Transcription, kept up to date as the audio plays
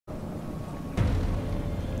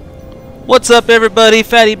What's up, everybody?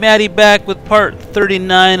 Fatty Matty back with part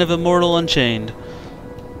 39 of Immortal Unchained.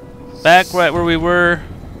 Back right where we were.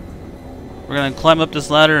 We're gonna climb up this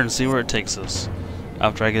ladder and see where it takes us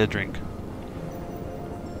after I get a drink.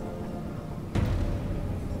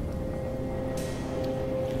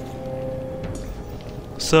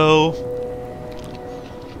 So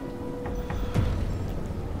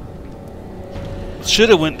should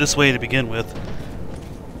have went this way to begin with.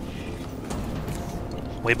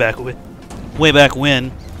 Way back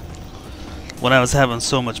when I was having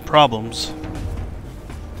so much problems.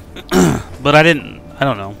 But I don't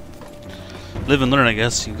know. Live and learn, I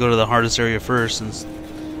guess. You go to the hardest area first, and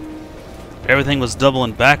everything was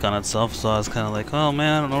doubling back on itself, so I was kind of like, oh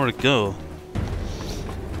man, I don't know where to go.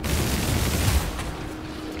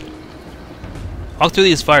 Walk through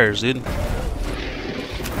these fires, dude.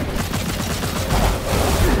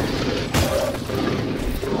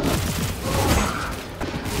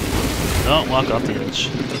 Don't walk off the edge.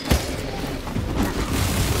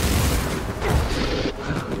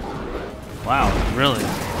 Wow, really?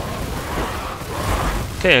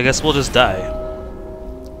 Okay, I guess we'll just die.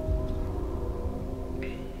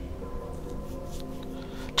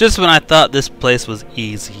 Just when I thought this place was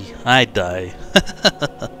easy, I die.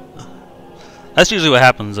 That's usually what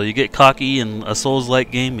happens though. You get cocky in a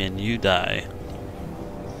Souls-like game and you die.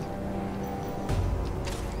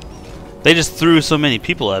 They just threw so many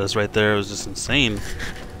people at us right there, it was just insane.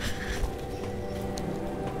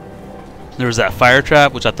 There was that fire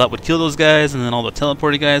trap, which I thought would kill those guys, and then all the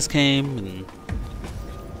teleporty guys came, and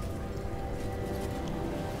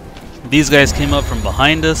these guys came up from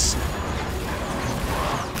behind us.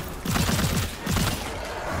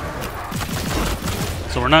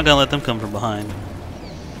 So we're not gonna let them come from behind.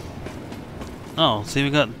 Oh, see,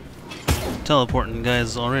 we got teleporting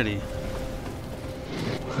guys already.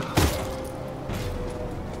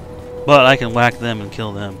 But I can whack them and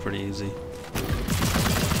kill them pretty easy.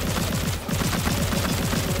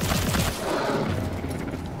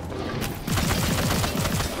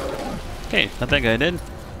 Okay, got that guy dead.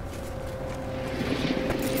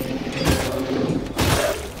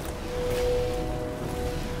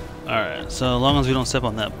 Alright, so as long as we don't step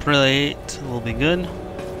on that plate, we'll be good.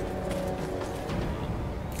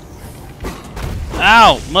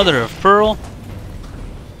 Ow! Mother of pearl!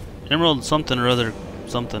 Emerald something or other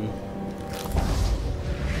something.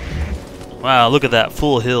 Wow, look at that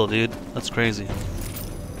full hill, dude. That's crazy.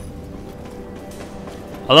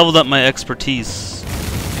 I leveled up my expertise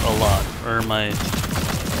a lot. Or my...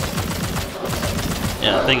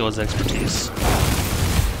 yeah, I think it was expertise.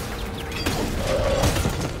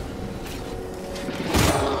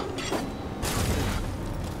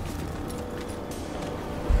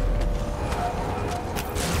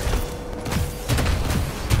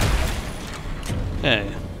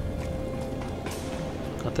 Okay.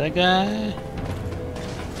 Got that guy.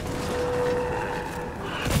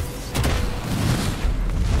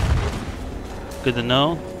 Good to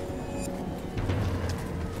know.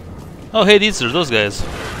 Oh, hey, these are those guys.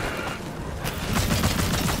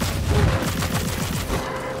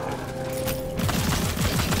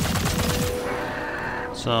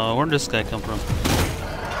 So, where'd this guy come from?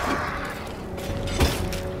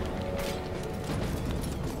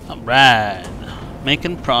 Alright.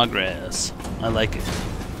 Making progress. I like it.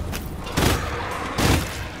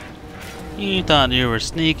 You thought you were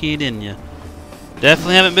sneaky, didn't you?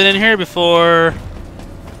 Definitely haven't been in here before.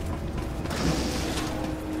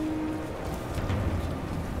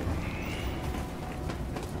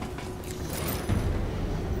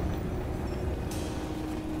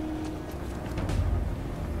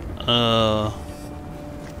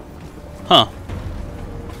 Huh.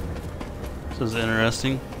 This is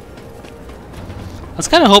interesting. I was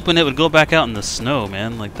kind of hoping it would go back out in the snow,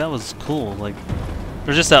 man. Like, that was cool. Like,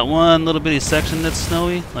 there's just that one little bitty section that's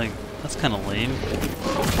snowy. Like, that's kind of lame.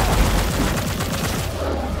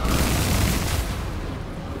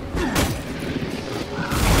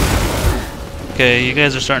 Okay, you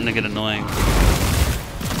guys are starting to get annoying.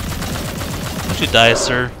 Don't you die,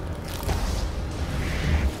 sir?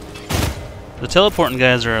 The teleporting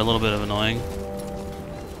guys are a little bit of annoying.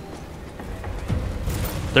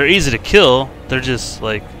 They're easy to kill. They're just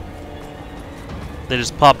like, they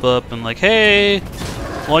just pop up and like, hey,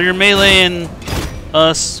 while you're meleeing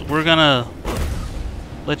us, we're gonna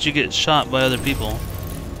let you get shot by other people.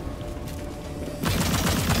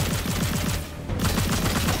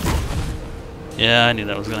 Yeah, I knew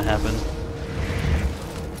that was gonna happen.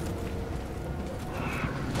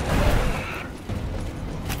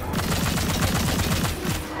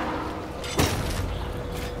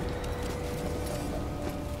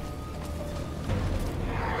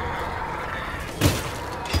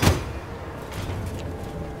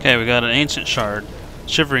 Okay, we got an ancient shard.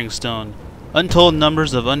 Shivering stone. Untold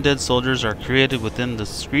numbers of undead soldiers are created within the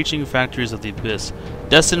screeching factories of the abyss,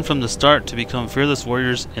 destined from the start to become fearless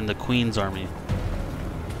warriors in the Queen's army.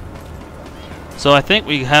 So I think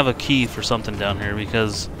we have a key for something down here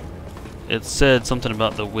because it said something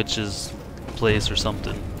about the witch's place or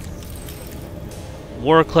something.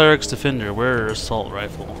 War Cleric's Defender, wearer assault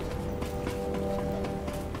rifle.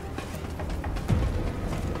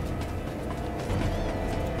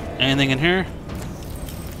 Anything in here?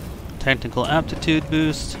 Technical aptitude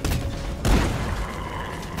boost.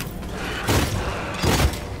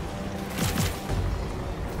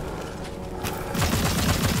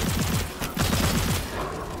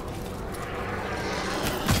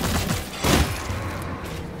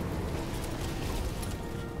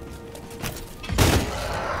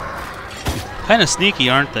 Kind of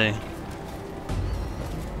sneaky, aren't they?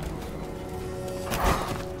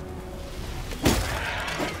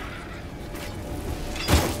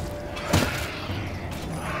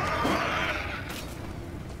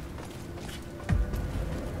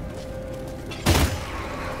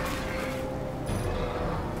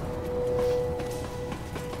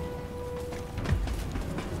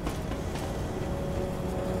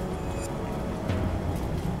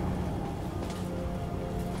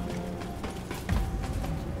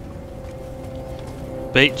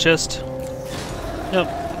 Bait chest? Yep.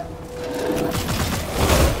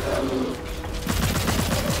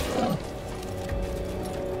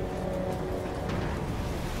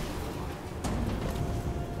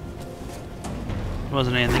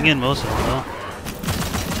 Wasn't anything in most of it though.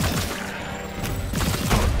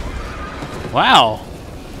 Wow!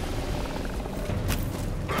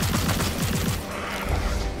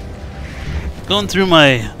 Going through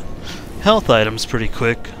my health items pretty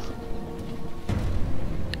quick.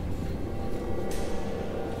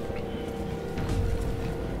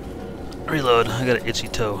 Reload. I got an itchy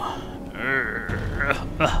toe.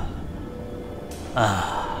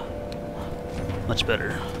 Much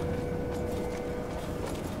better.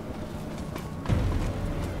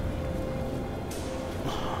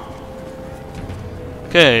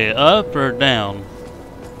 Okay, up or down?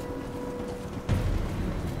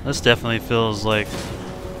 This definitely feels like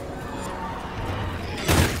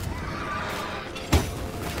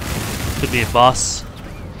could be a boss.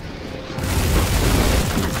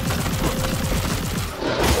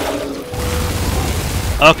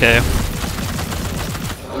 Okay.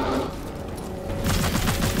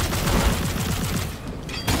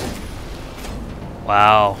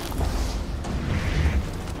 Wow.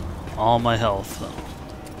 All my health.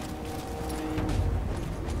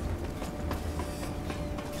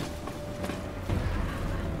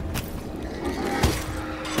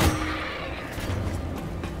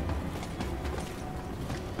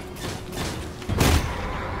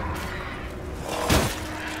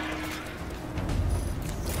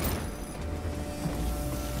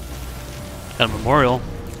 Got a memorial.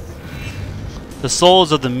 The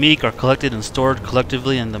souls of the meek are collected and stored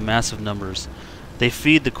collectively in the massive numbers. They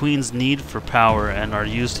feed the Queen's need for power and are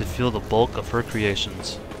used to fuel the bulk of her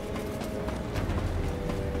creations.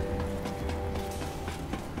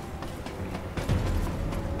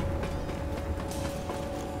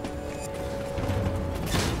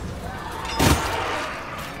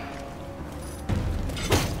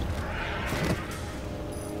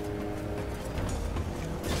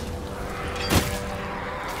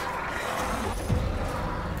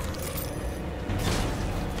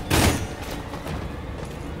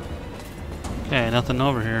 Okay, nothing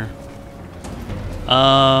over here.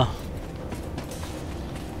 Kind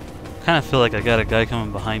of feel like I got a guy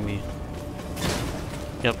coming behind me.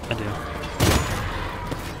 Yep, I do.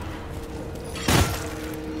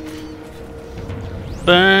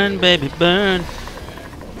 Burn, baby, burn.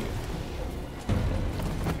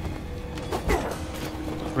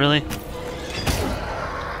 Really?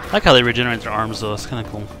 I like how they regenerate their arms though, it's kind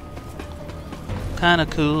of cool. Kind of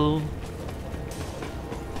cool.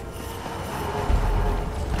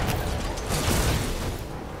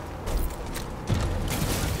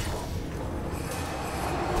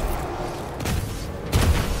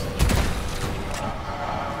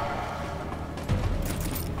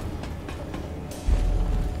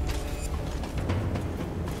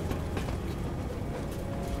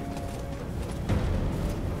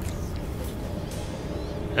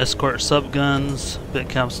 Escort subguns, bit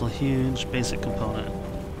capsule huge, basic component.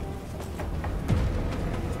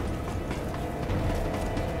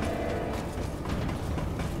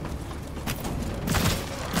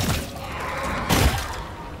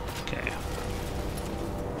 Okay.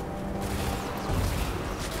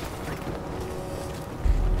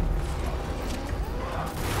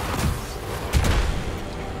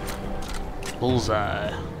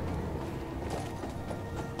 Bullseye.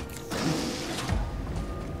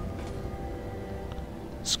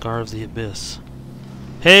 Scar of the Abyss.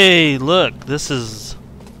 Hey, look, this is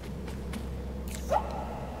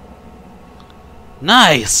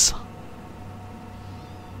nice.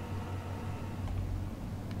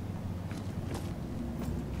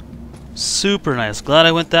 Super nice. Glad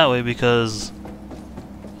I went that way because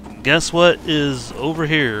guess what is over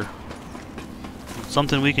here?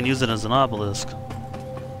 Something we can use it as an obelisk.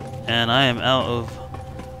 And I am out of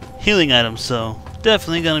healing items, so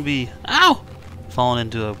definitely gonna be falling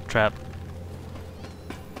into a trap.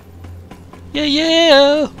 Yeah,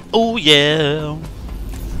 yeah! Oh, yeah!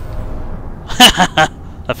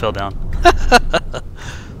 I fell down.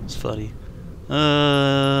 It's funny.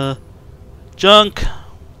 Junk!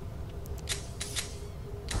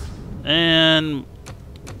 And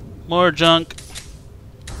more junk.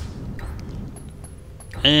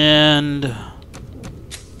 And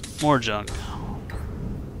more junk.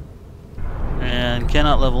 And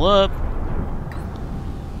cannot level up.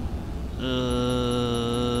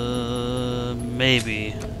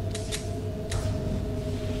 Maybe.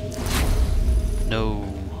 No.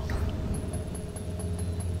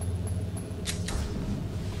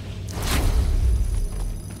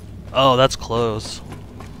 Oh, that's close.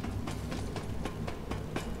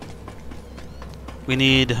 We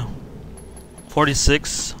need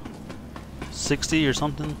 46, 60 or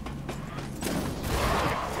something.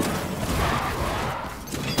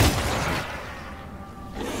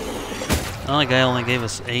 The guy only gave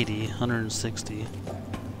us 80, 160.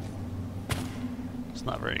 It's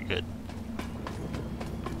not very good.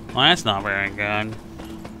 Well, that's not very good.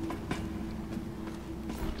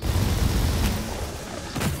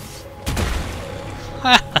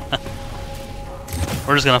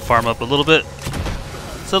 We're just gonna farm up a little bit.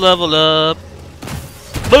 So level up.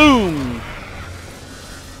 Boom!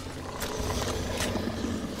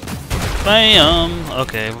 Bam!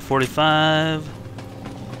 Okay, we're 45.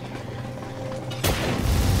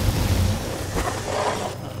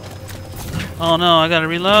 Oh no, I gotta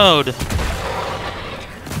reload.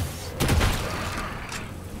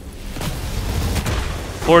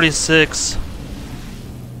 $46,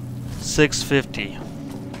 $650.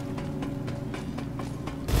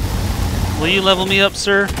 Will you level me up,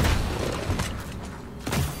 sir?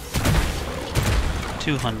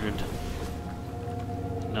 200.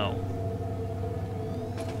 No.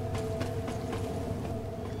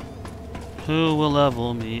 Who will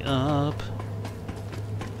level me up?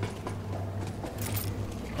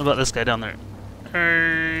 What about this guy down there?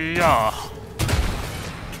 Yeah.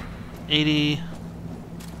 80.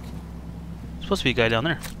 Supposed to be a guy down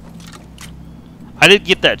there. I did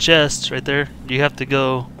get that chest right there. You have to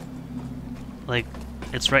go, like,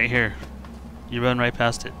 it's right here. You run right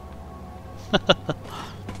past it.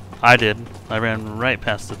 I did. I ran right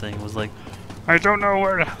past the thing. It was like, I don't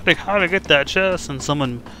know how to get that chest, and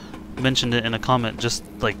someone mentioned it in a comment just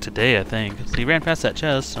like today, I think. So he ran past that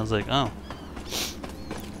chest, and I was like, oh.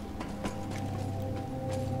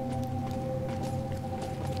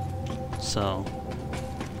 So,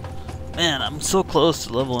 man, I'm so close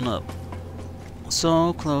to leveling up.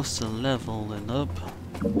 So close to leveling up.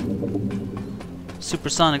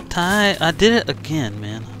 Supersonic tie. I did it again,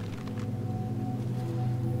 man.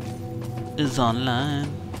 Is online.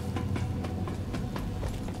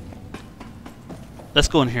 Let's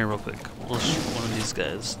go in here real quick. We'll shoot one of these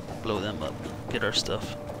guys, blow them up, get our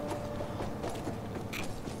stuff.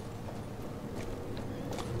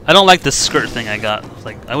 I don't like this skirt thing I got.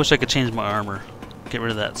 Like, I wish I could change my armor. Get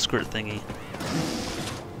rid of that skirt thingy.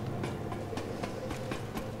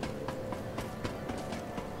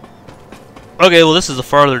 Okay, well this is a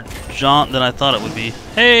farther jaunt than I thought it would be.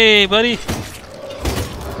 Hey, buddy!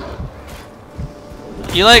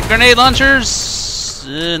 You like grenade launchers?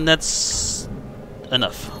 And that's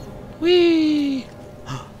enough. Whee!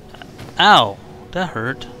 Ow! That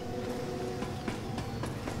hurt.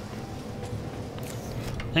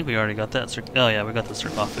 I think we already got that. Oh yeah, we got the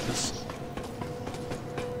sarcophagus.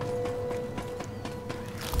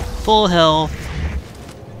 Full health.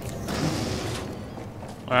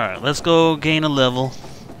 Alright, let's go gain a level.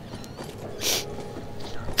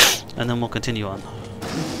 And then we'll continue on.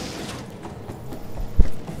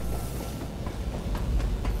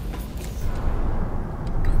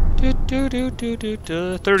 Do,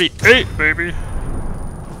 38, baby!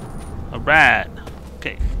 Alright.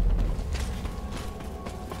 Okay.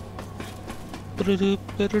 Dun dun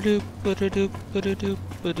dun dun dun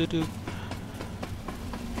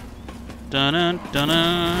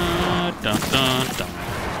dun.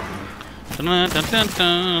 Dun dun dun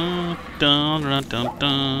dun dun dun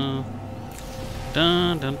dun.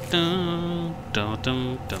 Dun dun dun dun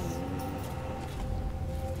dun dun.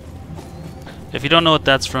 If you don't know what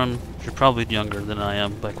that's from, you're probably younger than I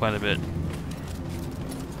am by quite a bit.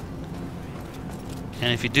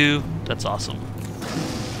 And if you do, that's awesome.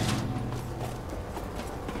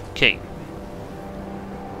 Okay.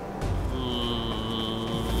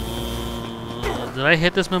 Did I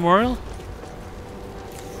hit this memorial?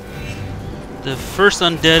 The first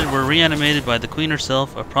undead were reanimated by the queen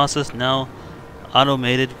herself, a process now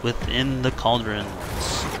automated within the Cauldrons.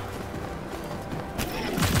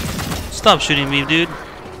 Stop shooting me, dude.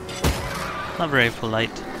 Not very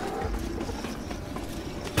polite.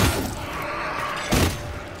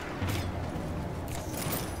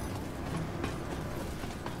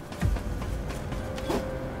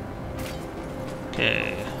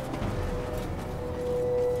 Okay.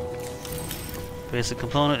 Basic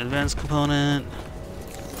component, advanced component,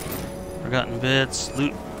 forgotten bits,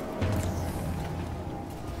 loot,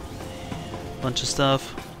 bunch of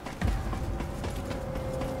stuff.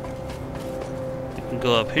 You can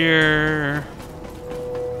go up here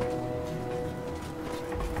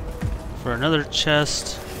for another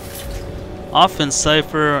chest. Offense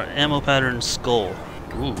cipher, ammo pattern, skull.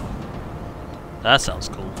 Ooh, that sounds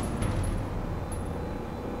cool.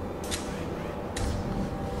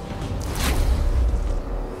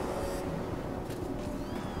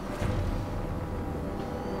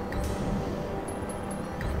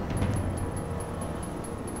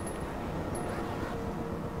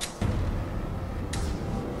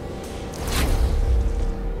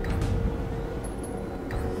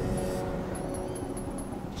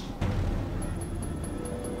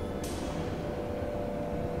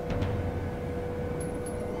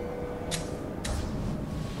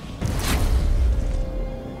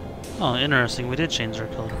 Oh, interesting. We did change our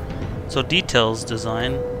color. So details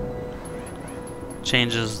design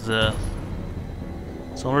changes the...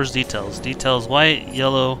 So where's details? Details white,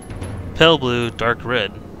 yellow, pale blue, dark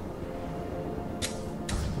red.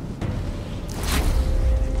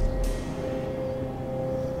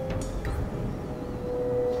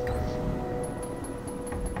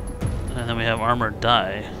 And then we have armored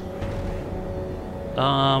dye.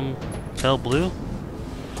 Pale blue?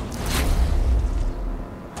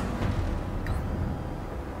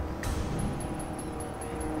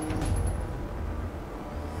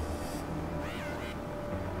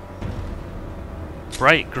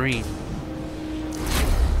 Bright green.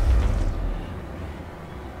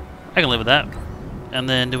 I can live with that. And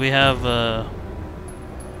then do we have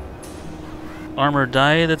armor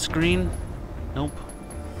dye that's green? Nope.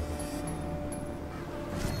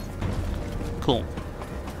 Cool.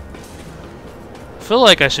 I feel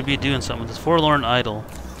like I should be doing something with this. Forlorn Idol.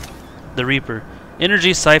 The Reaper.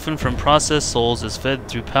 Energy siphoned from processed souls is fed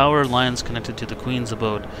through power lines connected to the Queen's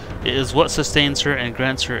abode. It is what sustains her and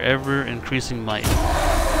grants her ever-increasing might.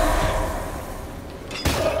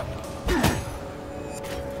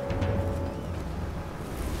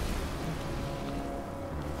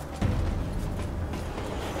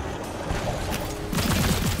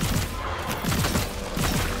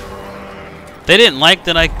 They didn't like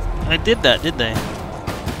that I did that, did they?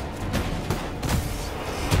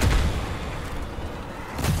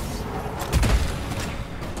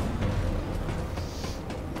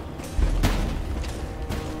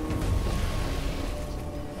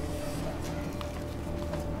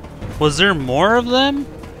 Was there more of them?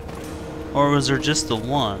 Or was there just the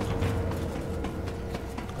one?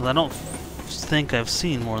 'Cause I don't think I've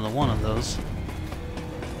seen more than one of those.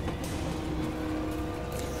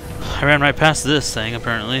 I ran right past this thing,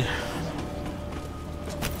 apparently.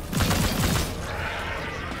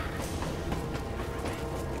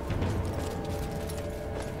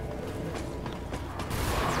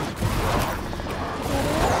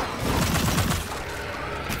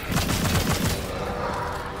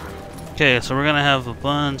 Okay, so we're gonna have a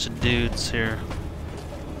bunch of dudes here.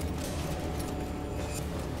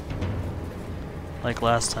 Like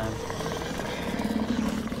last time.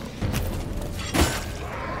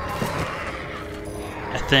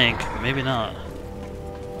 I think. Maybe not.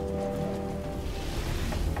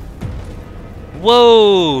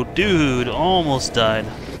 Whoa! Dude, almost died.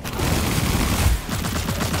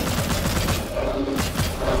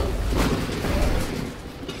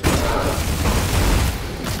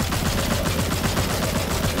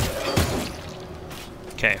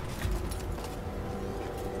 Okay.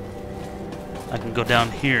 I can go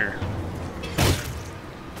down here.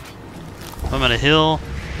 If I'm at a hill,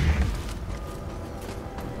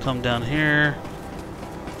 come down here.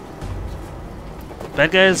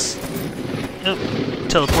 Bad guys? Yep.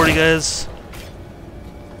 Teleporty guys.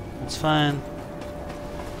 That's fine.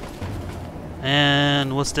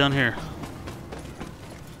 And what's down here?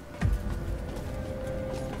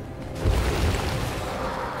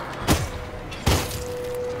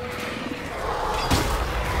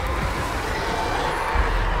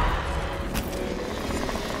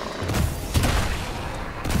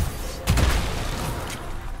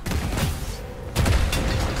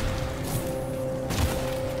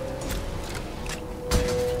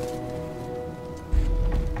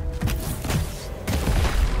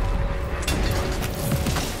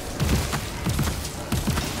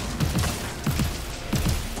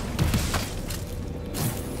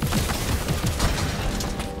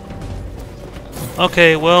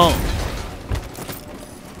 Okay, well,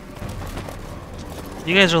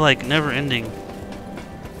 you guys are like never ending,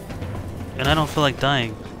 and I don't feel like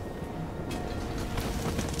dying.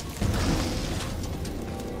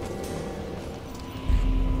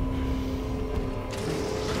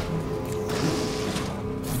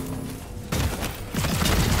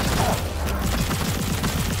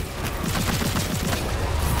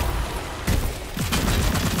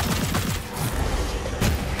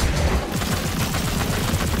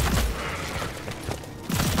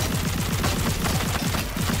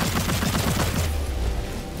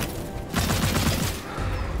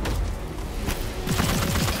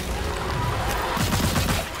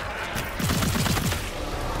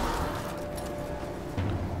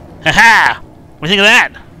 Haha! What do you think of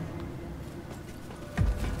that?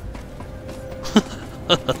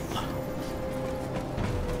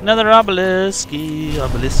 Another obelisky,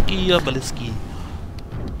 obelisky, obelisky.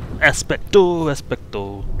 Aspecto,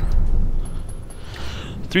 aspecto.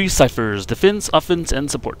 3 ciphers: defense, offense,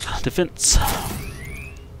 and support. Defense.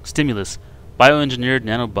 Stimulus: bioengineered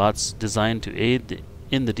nanobots designed to aid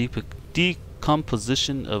in the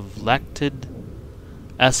decomposition of lactic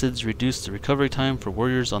acids, reduce the recovery time for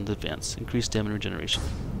warriors on the advance, increase stamina regeneration.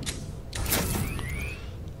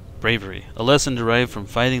 Bravery: a lesson derived from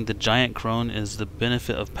fighting the giant crone is the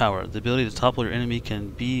benefit of power. The ability to topple your enemy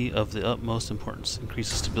can be of the utmost importance,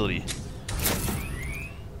 increases stability.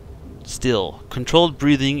 Still, controlled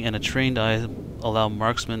breathing and a trained eye allow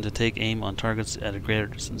marksmen to take aim on targets at a greater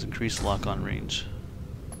distance, increase lock-on range.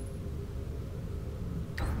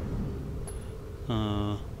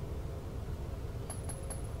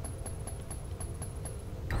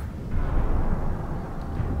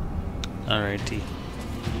 Alrighty.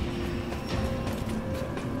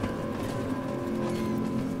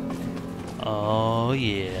 Oh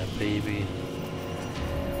yeah, baby.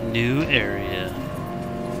 New area.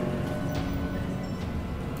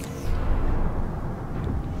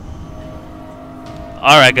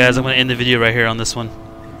 Alright guys, I'm going to end the video right here on this one.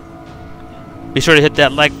 Be sure to hit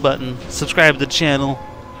that like button, subscribe to the channel.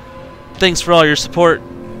 Thanks for all your support,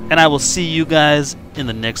 and I will see you guys in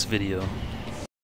the next video.